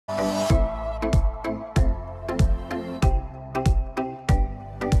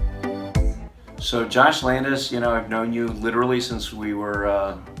So Josh Landis, I've known you literally since we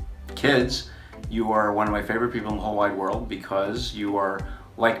were kids. You are one of my favorite people in the whole wide world because you are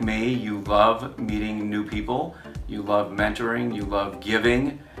like me. You love meeting new people. You love mentoring. You love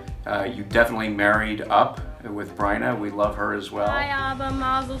giving. You definitely married up with Bryna. We love her as well. Hi Abba,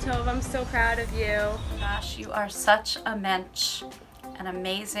 Mazel Tov. I'm so proud of you. Josh, you are such a mensch, an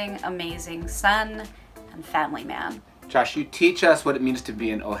amazing, amazing son and family man. Josh, you teach us what it means to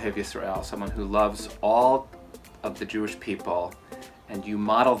be an Ohev Yisrael, someone who loves all of the Jewish people, and you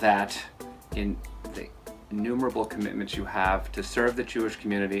model that in the innumerable commitments you have to serve the Jewish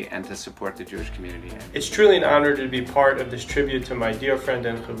community and to support the Jewish community. It's truly an honor to be part of this tribute to my dear friend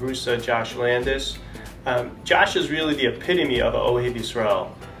and chavrusa, Josh Landis. Josh is really the epitome of Ohev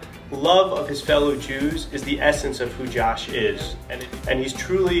Yisrael. Love of his fellow Jews is the essence of who Josh is, and he's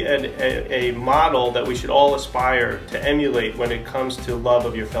truly a model that we should all aspire to emulate when it comes to love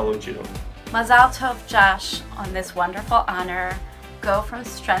of your fellow Jew. Mazal Tov, Josh, on this wonderful honor. Go from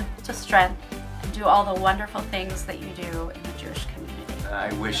strength to strength and do all the wonderful things that you do in the Jewish community.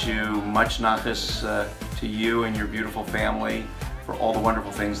 I wish you much nachas to you and your beautiful family for all the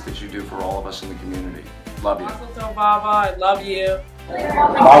wonderful things that you do for all of us in the community. Love you. Mazel Tov, Baba. I love you.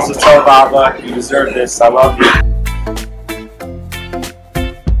 Mazel Tov, Abba. You deserve this. I love you.